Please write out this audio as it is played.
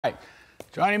Right.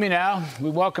 Joining me now, we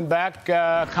welcome back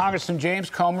Congressman James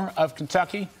Comer of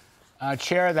Kentucky,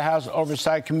 Chair of the House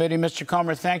Oversight Committee. Mr.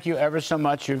 Comer, thank you ever so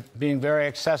much. You're being very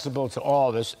accessible to all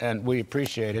of us, and we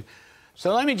appreciate it.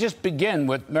 So let me just begin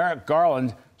with Merrick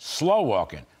Garland slow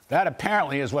walking. That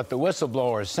apparently is what the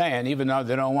whistleblower is saying, even though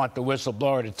they don't want the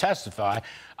whistleblower to testify.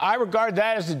 I regard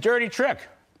that as a dirty trick.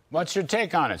 What's your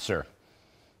take on it, sir?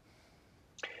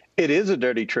 It is a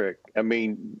dirty trick. I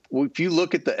mean, if you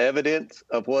look at the evidence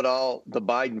of what all the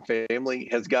Biden family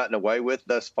has gotten away with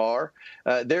thus far,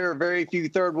 there are very few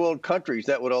third world countries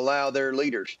that would allow their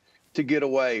leaders to get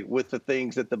away with the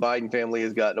things that the Biden family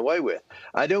has gotten away with.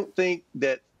 I don't think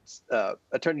that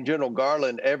Attorney General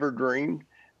Garland ever dreamed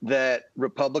that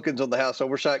Republicans on the House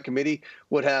Oversight Committee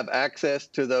would have access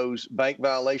to those bank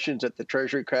violations at the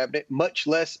Treasury Cabinet, much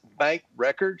less bank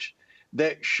records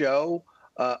that show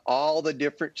all the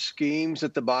different schemes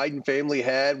that the Biden family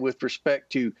had with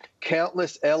respect to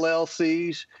countless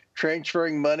LLCs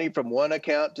transferring money from one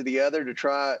account to the other to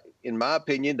try, in my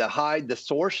opinion, to hide the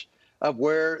source of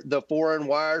where the foreign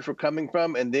wires were coming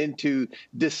from, and then to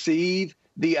deceive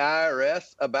the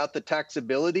IRS about the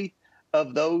taxability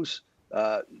of those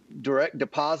direct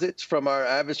deposits from our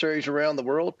adversaries around the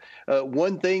world.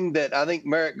 One thing that I think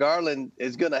Merrick Garland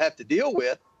is going to have to deal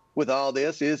with all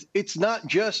this is it's not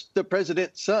just the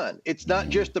president's son. It's not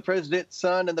just the president's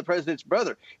son and the president's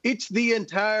brother. It's the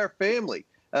entire family.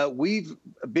 We've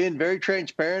been very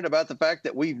transparent about the fact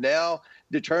that we've now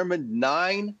determined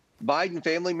 9 Biden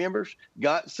family members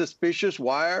got suspicious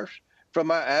wires from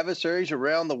our adversaries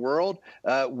around the world.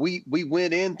 We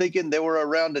went in thinking there were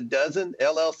around a dozen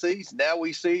LLCs. Now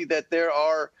we see that there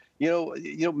are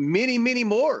many, many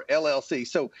more LLCs.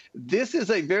 So this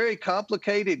is a very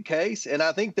complicated case, and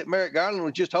I think that Merrick Garland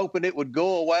was just hoping it would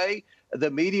go away. The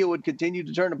media would continue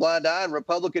to turn a blind eye, and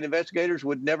Republican investigators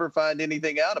would never find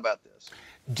anything out about this.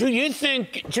 Do you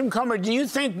think, Jim Comer, do you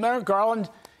think Merrick Garland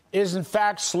is in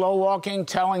fact slow walking,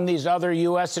 telling these other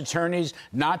U.S. attorneys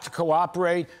not to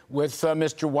cooperate with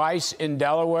Mr. Weiss in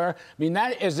Delaware? I mean,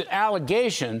 that is an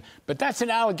allegation, but that's an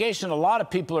allegation a lot of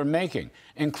people are making,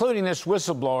 including this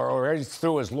whistleblower already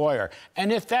through his lawyer.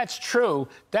 And if that's true,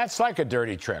 that's like a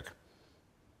dirty trick.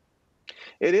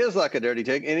 It is like a dirty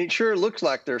trick, and it sure looks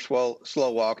like they're slow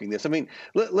walking this. I mean,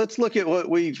 let's look at what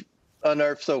we've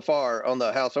unearthed so far on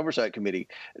the House Oversight Committee.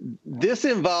 This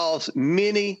involves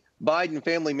many Biden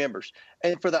family members.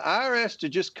 And for the IRS to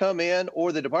just come in,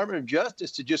 or the Department of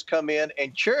Justice to just come in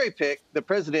and cherry pick the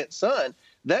president's son,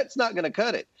 that's not going to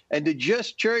cut it. And to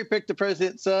just cherry pick the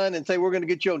president's son and say, we're going to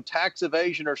get you on tax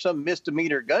evasion or some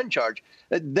misdemeanor gun charge,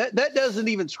 that doesn't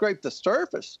even scrape the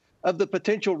surface of the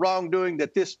potential wrongdoing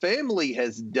that this family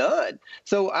has done.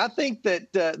 So I think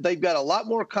that they've got a lot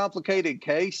more complicated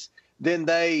case than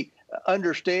they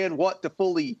understand what to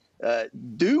fully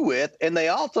do with. And they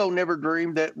also never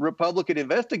dreamed that Republican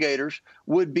investigators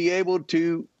would be able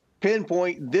to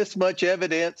pinpoint this much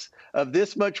evidence of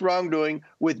this much wrongdoing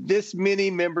with this many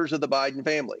members of the Biden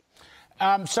family.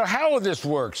 So how will this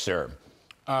work, sir?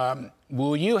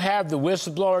 Will you have the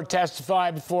whistleblower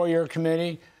testify before your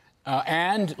committee?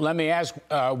 And let me ask,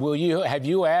 have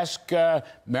you asked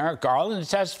Merrick Garland to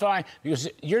testify? Because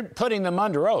you're putting them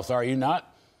under oath, are you not?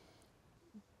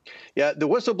 Yeah, the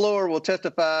whistleblower will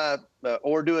testify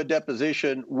or do a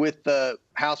deposition with the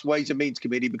House Ways and Means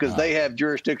Committee because they have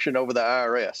jurisdiction over the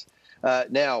IRS.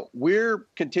 Now, we're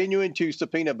continuing to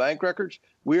subpoena bank records.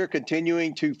 We're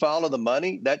continuing to follow the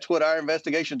money. That's what our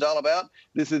investigation is all about.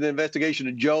 This is an investigation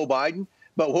of Joe Biden.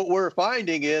 But what we're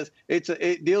finding is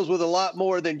it deals with a lot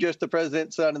more than just the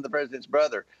president's son and the president's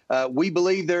brother. We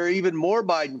believe there are even more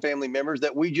Biden family members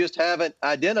that we just haven't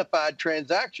identified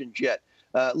transactions yet.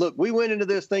 Look, we went into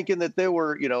this thinking that there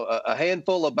were, a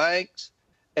handful of banks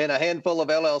and a handful of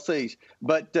LLCs.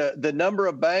 But the number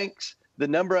of banks, the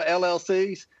number of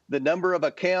LLCs, the number of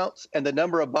accounts, and the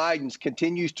number of Bidens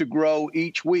continues to grow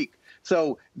each week.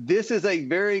 So this is a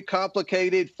very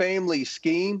complicated family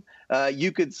scheme.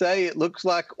 You could say it looks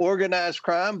like organized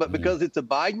crime, but because it's a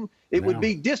Biden, it would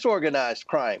be disorganized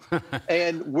crime.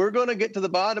 And we're going to get to the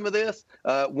bottom of this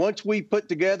once we put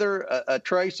together a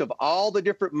trace of all the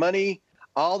different money,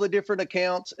 all the different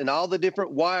accounts, and all the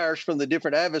different wires from the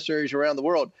different adversaries around the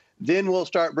world. Then we'll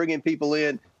start bringing people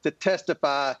in to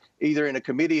testify either in a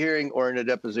committee hearing or in a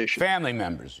deposition. Family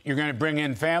members. You're going to bring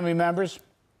in family members?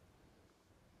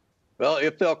 Well,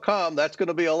 if they'll come, that's going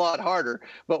to be a lot harder.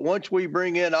 But once we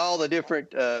bring in all the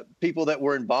different people that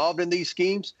were involved in these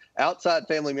schemes, outside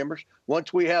family members,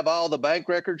 once we have all the bank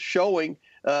records showing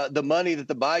the money that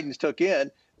the Bidens took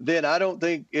in, then I don't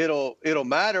think it'll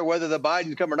matter whether the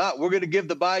Bidens come or not. We're going to give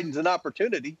the Bidens an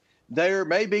opportunity there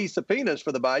may be subpoenas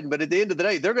for the Biden, but at the end of the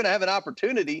day, they're going to have an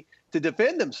opportunity to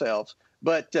defend themselves.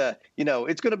 But,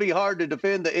 it's going to be hard to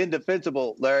defend the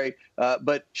indefensible, Larry.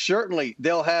 But certainly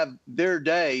they'll have their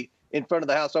day in front of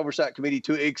the House Oversight Committee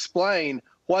to explain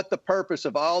what the purpose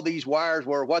of all these wires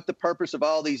were, what the purpose of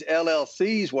all these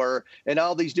LLCs were, and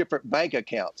all these different bank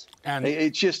accounts. And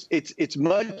it's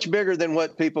much bigger than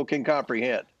what people can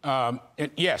comprehend.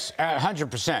 Yes,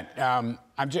 100%.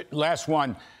 Last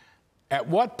one. At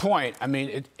what point,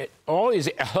 all these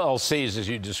LLCs, as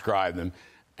you describe them,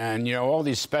 and, all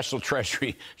these special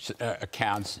treasury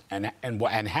accounts,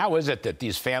 and how is it that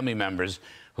these family members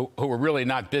who are really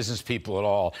not business people at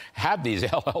all have these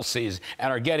LLCs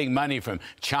and are getting money from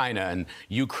China and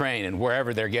Ukraine and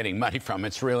wherever they're getting money from?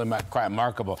 It's really quite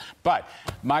remarkable. But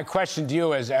my question to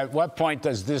you is, at what point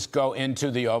does this go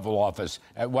into the Oval Office?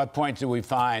 At what point do we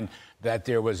find that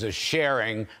there was a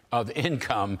sharing of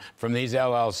income from these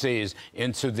LLCs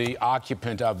into the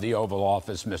occupant of the Oval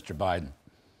Office, Mr. Biden?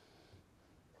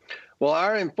 Well,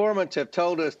 our informants have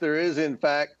told us there is, in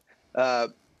fact,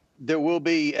 there will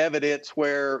be evidence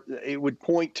where it would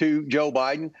point to Joe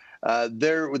Biden.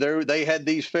 They had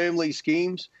these family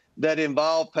schemes that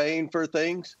involve paying for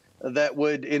things that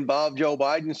would involve Joe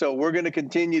Biden. So we're going to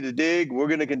continue to dig. We're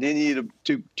going to continue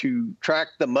to track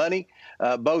the money,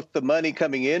 both the money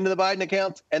coming into the Biden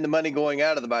accounts and the money going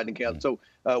out of the Biden accounts. So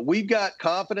we've got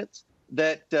confidence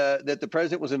that the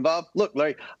president was involved. Look,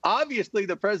 Larry, obviously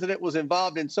the president was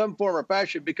involved in some form or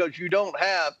fashion, because you don't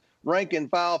have rank and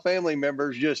file family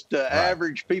members, just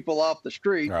average people off the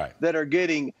street that are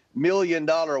getting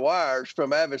million-dollar wires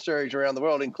from adversaries around the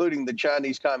world, including the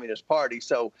Chinese Communist Party.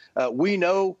 So we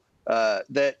know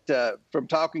that from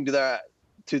talking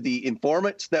to the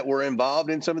informants that were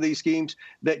involved in some of these schemes,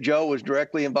 that Joe was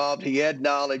directly involved. He had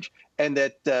knowledge, and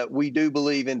that we do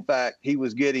believe, in fact, he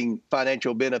was getting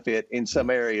financial benefit in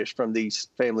some areas from these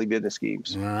family business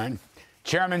schemes. All right.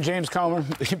 Chairman James Comer,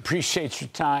 appreciate your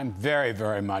time very,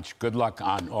 very much. Good luck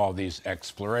on all these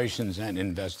explorations and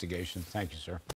investigations. Thank you, sir.